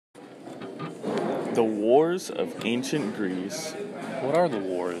The Wars of Ancient Greece. What are the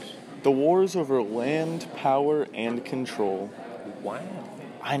wars? The wars over land, power, and control. Wow.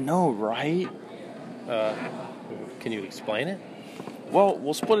 I know, right? Can you explain it? Well,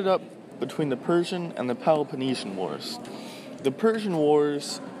 we'll split it up between the Persian and the Peloponnesian Wars. The Persian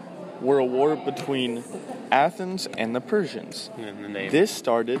Wars were a war between Athens and the Persians. And the name. This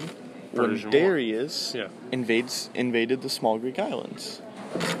started when Persian War. Darius Yeah. invaded the small Greek islands.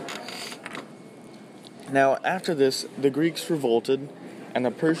 Now, after this, the Greeks revolted, and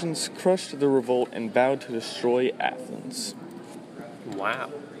the Persians crushed the revolt and vowed to destroy Athens. Wow.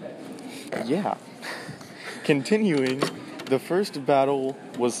 Yeah. Continuing, the first battle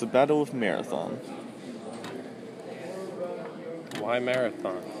was the Battle of Marathon. Why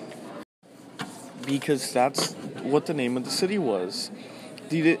Marathon? Because that's what the name of the city was.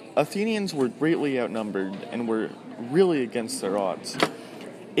 The Athenians were greatly outnumbered and were really against their odds.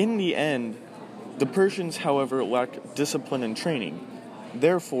 In the end, the Persians, however, lacked discipline and training.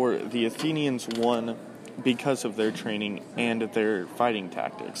 Therefore, the Athenians won because of their training and their fighting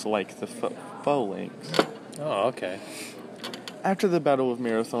tactics, like the phalanx. Oh, okay. After the Battle of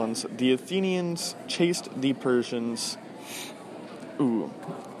Marathons, the Athenians chased the Persians.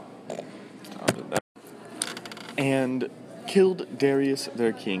 And killed Darius,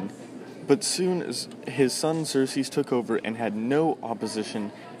 their king. But soon his son Xerxes took over and had no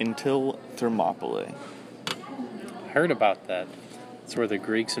opposition until Thermopylae. I heard about that. It's where the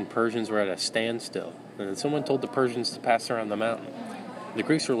Greeks and Persians were at a standstill. And then someone told the Persians to pass around the mountain. The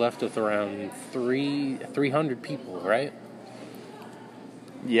Greeks were left with around 300 people, right?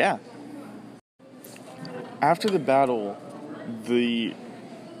 Yeah. After the battle, the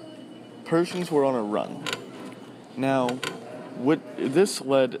Persians were on a run. Now, this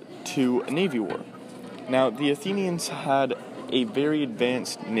led to a navy war. Now, the Athenians had a very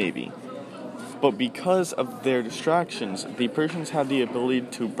advanced navy, but because of their distractions, the Persians had the ability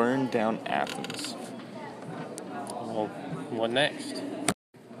to burn down Athens. Well, what next?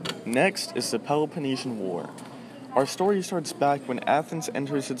 Next is the Peloponnesian War. Our story starts back when Athens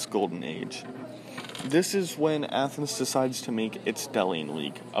enters its golden age. This is when Athens decides to make its Delian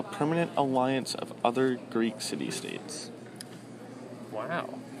League, a permanent alliance of other Greek city-states.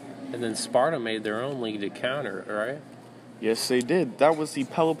 Wow. And then Sparta made their own league to counter it, right? Yes, they did. That was the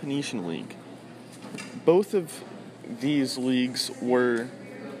Peloponnesian League. Both of these leagues were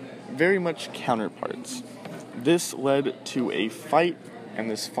very much counterparts. This led to a fight, and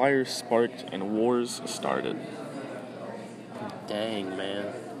this fire sparked and wars started. Dang,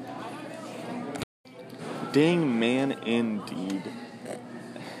 man. Dang man indeed.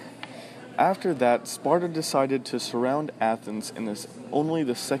 After that, Sparta decided to surround Athens in only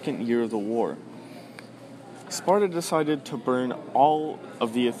the second year of the war. Sparta decided to burn all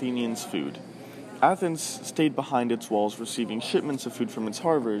of the Athenians' food. Athens stayed behind its walls, receiving shipments of food from its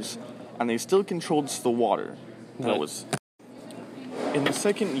harbors, and they still controlled the water. In the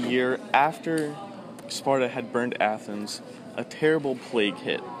second year after Sparta had burned Athens, a terrible plague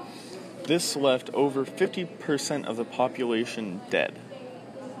hit. This left over 50% of the population dead.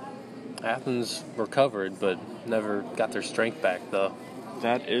 Athens recovered, but never got their strength back, though.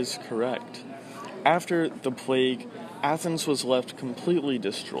 That is correct. After the plague, Athens was left completely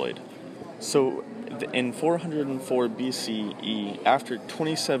destroyed. So, in 404 BCE, after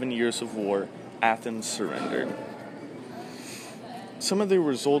 27 years of war, Athens surrendered. Some of the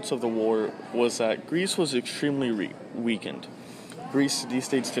results of the war was that Greece was extremely weakened. Greece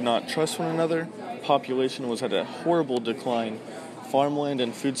city-states did not trust one another, population was at a horrible decline, farmland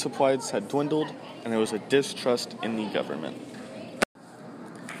and food supplies had dwindled, and there was a distrust in the government.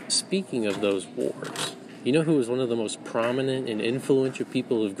 Speaking of those wars, you know who was one of the most prominent and influential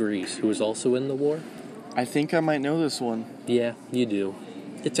people of Greece who was also in the war? I think I might know this one. Yeah, you do.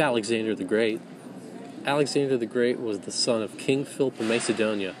 It's Alexander the Great. Alexander the Great was the son of King Philip of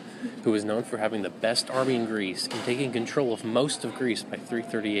Macedonia, who was known for having the best army in Greece and taking control of most of Greece by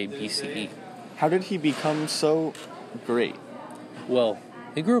 338 BCE. How did he become so great? Well,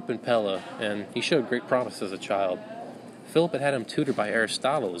 he grew up in Pella, and he showed great promise as a child. Philip had him tutored by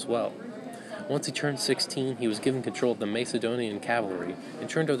Aristotle as well. Once he turned 16, he was given control of the Macedonian cavalry and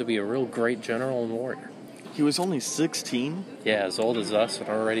turned out to be a real great general and warrior. He was only 16? Yeah, as old as us and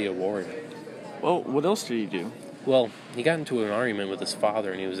already a warrior. Well, what else did he do? Well, he got into an argument with his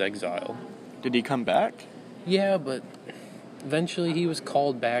father and he was exiled. Did he come back? Yeah, but eventually he was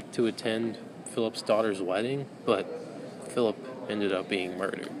called back to attend Philip's daughter's wedding, but Philip ended up being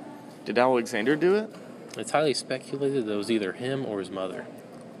murdered. Did Alexander do it? It's highly speculated that it was either him or his mother.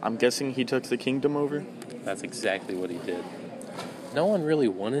 I'm guessing he took the kingdom over? That's exactly what he did. No one really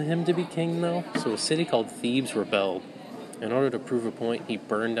wanted him to be king, though, so a city called Thebes rebelled. In order to prove a point, he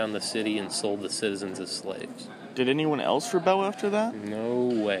burned down the city and sold the citizens as slaves. Did anyone else rebel after that? No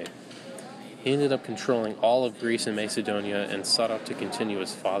way. He ended up controlling all of Greece and Macedonia and sought out to continue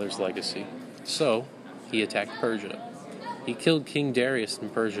his father's legacy. So, he attacked Persia. He killed King Darius in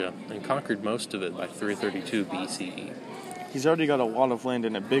Persia and conquered most of it by 332 BCE. He's already got a lot of land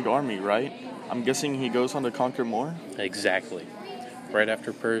and a big army, right? I'm guessing he goes on to conquer more? Exactly. Right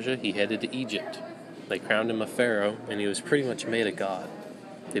after Persia, he headed to Egypt. They crowned him a pharaoh, and he was pretty much made a god.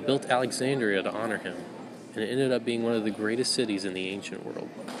 They built Alexandria to honor him, and it ended up being one of the greatest cities in the ancient world.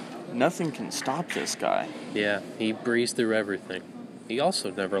 Nothing can stop this guy. Yeah, he breezed through everything. He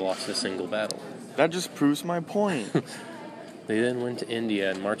also never lost a single battle. That just proves my point. They then went to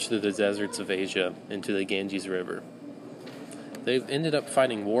India and marched through the deserts of Asia into the Ganges River. They ended up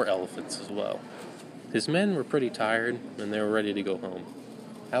fighting war elephants as well. His men were pretty tired, and they were ready to go home.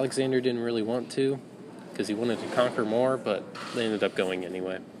 Alexander didn't really want to, because he wanted to conquer more, but they ended up going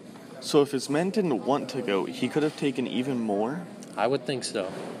anyway. So if his men didn't want to go, he could have taken even more? I would think so.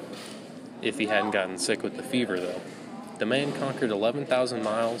 If he hadn't gotten sick with the fever, though. The man conquered 11,000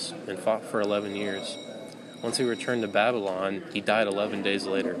 miles and fought for 11 years. Once he returned to Babylon, he died 11 days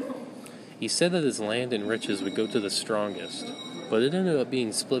later. He said that his land and riches would go to the strongest, but it ended up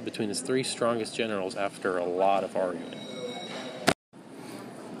being split between his 3 strongest generals after a lot of arguing.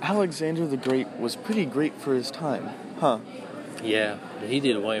 Alexander the Great was pretty great for his time, huh? Yeah, he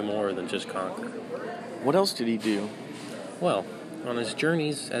did way more than just conquer. What else did he do? Well, on his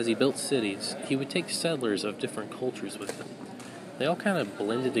journeys as he built cities, he would take settlers of different cultures with him. They all kind of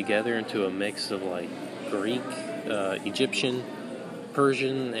blended together into a mix of like Greek, Egyptian,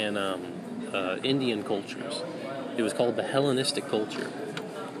 Persian, and Indian cultures. It was called the Hellenistic culture.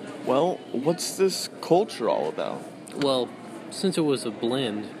 Well, what's this culture all about? Well, since it was a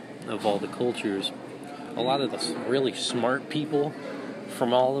blend of all the cultures, a lot of the really smart people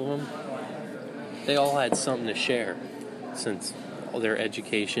from all of them, they all had something to share, since all their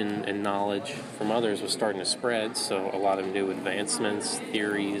education and knowledge from others was starting to spread, so a lot of new advancements,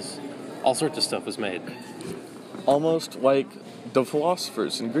 theories, all sorts of stuff was made. Almost like the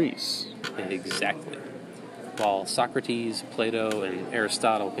philosophers in Greece. Exactly. While Socrates, Plato, and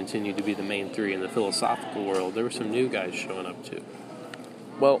Aristotle continued to be the main 3 in the philosophical world, there were some new guys showing up too.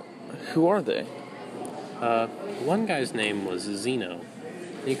 Well, who are they? One guy's name was Zeno.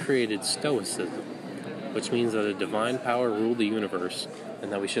 He created Stoicism, which means that a divine power ruled the universe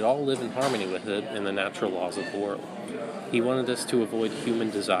and that we should all live in harmony with it and the natural laws of the world. He wanted us to avoid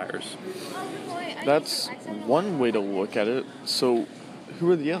human desires. That's one way to look at it. So, who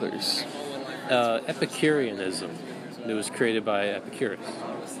are the others? Epicureanism. It was created by Epicurus.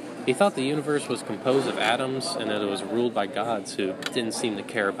 He thought the universe was composed of atoms and that it was ruled by gods who didn't seem to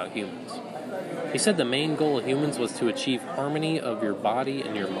care about humans. He said the main goal of humans was to achieve harmony of your body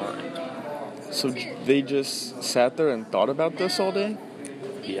and your mind. So they just sat there and thought about this all day?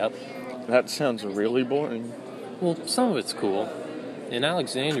 Yep. That sounds really boring. Well, some of it's cool. In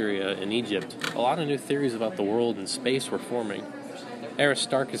Alexandria, in Egypt, a lot of new theories about the world and space were forming.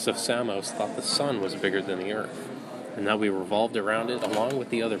 Aristarchus of Samos thought the sun was bigger than the Earth, and that we revolved around it along with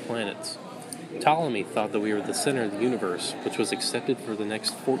the other planets. Ptolemy thought that we were the center of the universe, which was accepted for the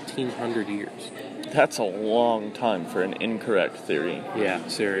next 1,400 years. That's a long time for an incorrect theory. Yeah,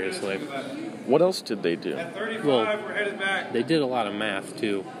 seriously. What else did they do? Well, they did a lot of math,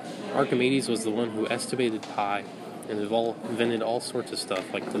 too. Archimedes was the one who estimated pi, and invented all sorts of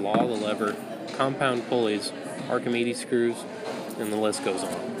stuff, like the law of the lever, compound pulleys, Archimedes screws, and the list goes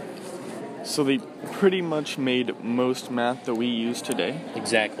on. So they pretty much made most math that we use today?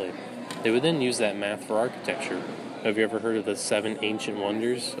 Exactly. They would then use that math for architecture. Have you ever heard of the 7 ancient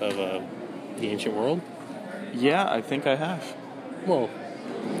wonders of the ancient world? Yeah, I think I have. Well,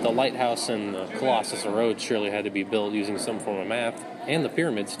 the lighthouse and the Colossus of Rhodes surely had to be built using some form of math, and the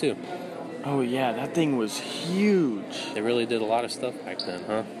pyramids too. Oh yeah, that thing was huge. They really did a lot of stuff back then,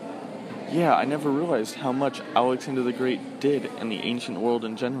 huh? Yeah, I never realized how much Alexander the Great did in the ancient world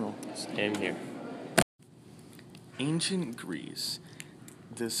in general. Same here. Ancient Greece,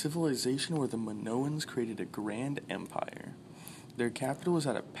 the civilization where the Minoans created a grand empire. Their capital was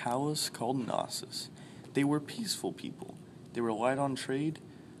at a palace called Knossos. They were peaceful people. They relied on trade,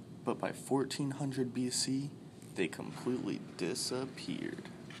 but by 1400 BC, they completely disappeared.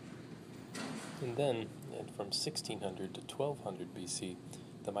 And then, from 1600 to 1200 BC,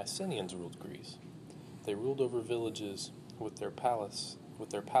 the Mycenaeans ruled Greece. They ruled over villages with their palace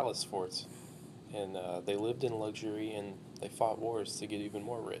forts, and they lived in luxury, and they fought wars to get even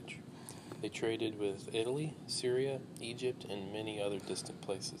more rich. They traded with Italy, Syria, Egypt, and many other distant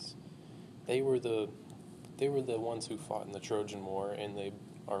places. They were the ones who fought in the Trojan War, and they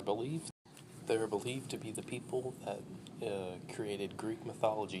were believed to be the people that created Greek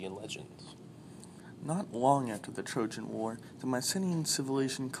mythology and legends. Not long after the Trojan War, the Mycenaean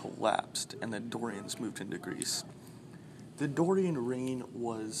civilization collapsed and the Dorians moved into Greece. The Dorian reign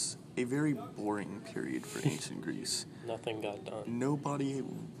was a very boring period for ancient Greece. Nothing got done. Nobody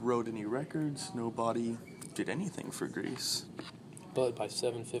wrote any records, nobody did anything for Greece. But by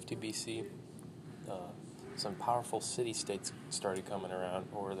 750 BC, some powerful city-states started coming around,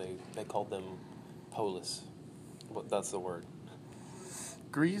 or they called them polis. That's the word.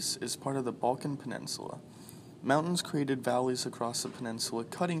 Greece is part of the Balkan Peninsula. Mountains created valleys across the peninsula,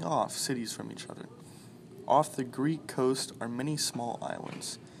 cutting off cities from each other. Off the Greek coast are many small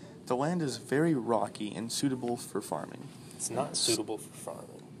islands. The land is very rocky and suitable for farming. It's not suitable for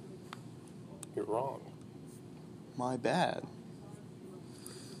farming. You're wrong. My bad.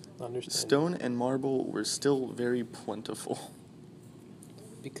 Understand. Stone and marble were still very plentiful.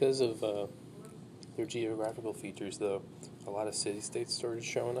 Because of their geographical features, though, a lot of city-states started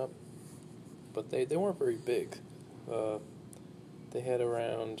showing up, but they weren't very big. They had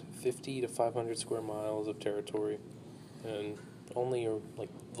around 50 to 500 square miles of territory, and only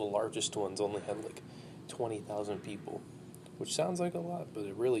the largest ones only had 20,000 people, which sounds like a lot, but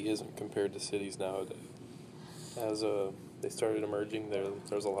it really isn't compared to cities nowadays. As they started emerging, there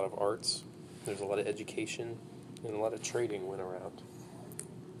was a lot of arts, there's a lot of education, and a lot of trading went around.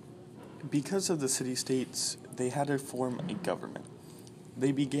 Because of the city-states, they had to form a government.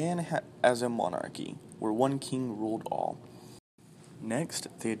 They began as a monarchy, where one king ruled all. Next,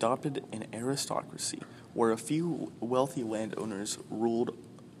 they adopted an aristocracy, where a few wealthy landowners ruled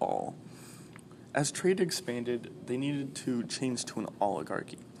all. As trade expanded, they needed to change to an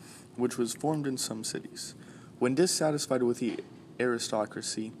oligarchy, which was formed in some cities. When dissatisfied with the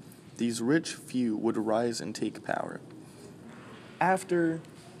aristocracy, these rich few would rise and take power. After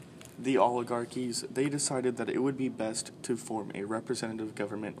the oligarchies, they decided that it would be best to form a representative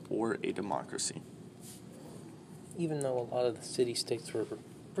government or a democracy. Even though a lot of the city-states were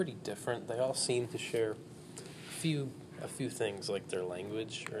pretty different, they all seemed to share a few things, like their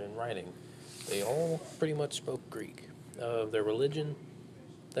language or in writing. They all pretty much spoke Greek. Their religion,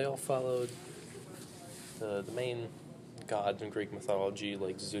 they all followed the main gods in Greek mythology,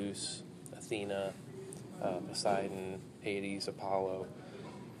 like Zeus, Athena, Poseidon, Hades, Apollo.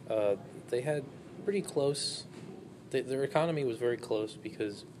 They had pretty close. Their economy was very close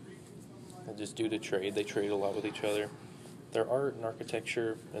because just due to trade, they traded a lot with each other. Their art and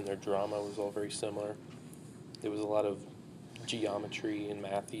architecture and their drama was all very similar. There was a lot of geometry and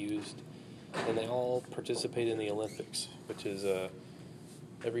math used, and they all participated in the Olympics, which is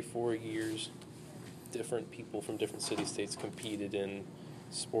every 4 years, different people from different city-states competed in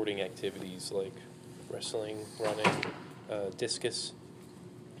sporting activities like wrestling, running, discus,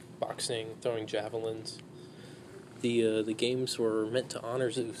 boxing, throwing javelins. The games were meant to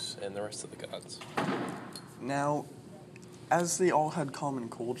honor Zeus and the rest of the gods. Now, as they all had common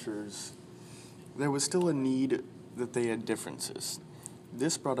cultures, there was still a need that they had differences.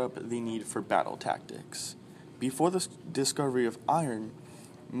 This brought up the need for battle tactics. Before the discovery of iron,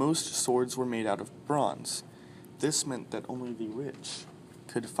 most swords were made out of bronze. This meant that only the rich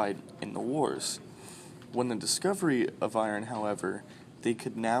could fight in the wars. When the discovery of iron, however, they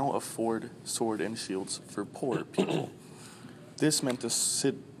could now afford sword and shields for poor people. This meant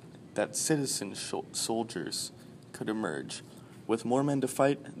that citizen soldiers could emerge. With more men to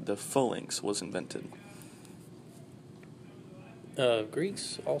fight, the phalanx was invented.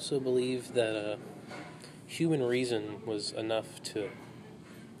 Greeks also believed that human reason was enough to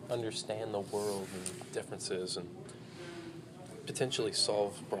understand the world and differences and potentially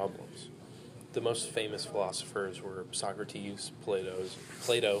solve problems. The most famous philosophers were Socrates,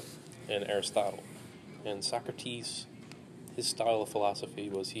 Plato, and Aristotle. And Socrates, his style of philosophy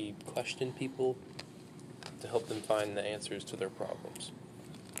was he questioned people to help them find the answers to their problems.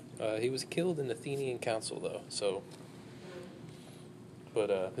 He was killed in the Athenian Council, though.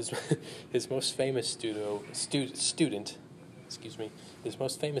 But his most famous student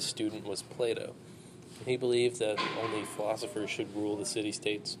was Plato. And he believed that only philosophers should rule the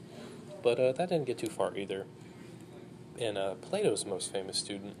city-states. But that didn't get too far either. And Plato's most famous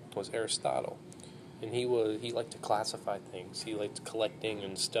student was Aristotle. And he liked to classify things. He liked collecting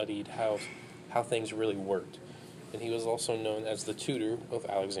and studied how things really worked. And he was also known as the tutor of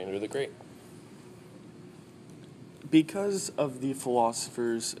Alexander the Great. Because of the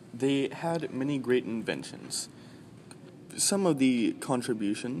philosophers, they had many great inventions. Some of the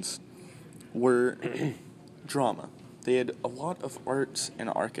contributions were drama. They had a lot of arts and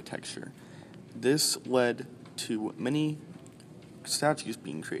architecture. This led to many statues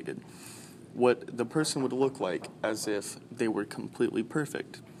being created, what the person would look like as if they were completely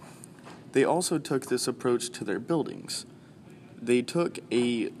perfect. They also took this approach to their buildings. They took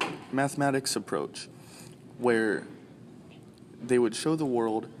a mathematics approach where they would show the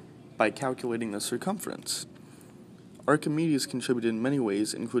world by calculating the circumference. Archimedes contributed in many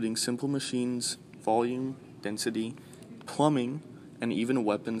ways, including simple machines, volume, density, plumbing, and even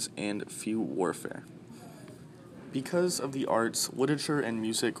weapons and few warfare. Because of the arts, literature and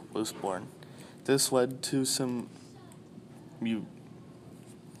music was born. This led to some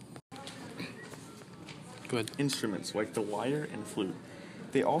instruments like the lyre and flute.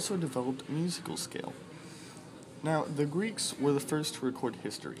 They also developed a musical scale. Now, the Greeks were the first to record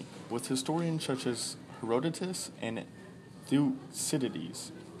history, with historians such as Herodotus and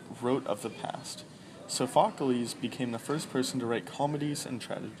Thucydides wrote of the past. Sophocles became the first person to write comedies and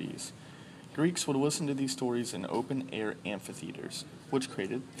tragedies. Greeks would listen to these stories in open-air amphitheaters, which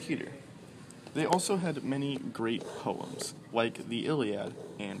created theater. They also had many great poems, like the Iliad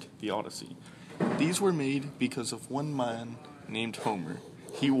and the Odyssey. These were made because of one man named Homer.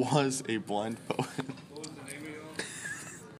 He was a blind poet.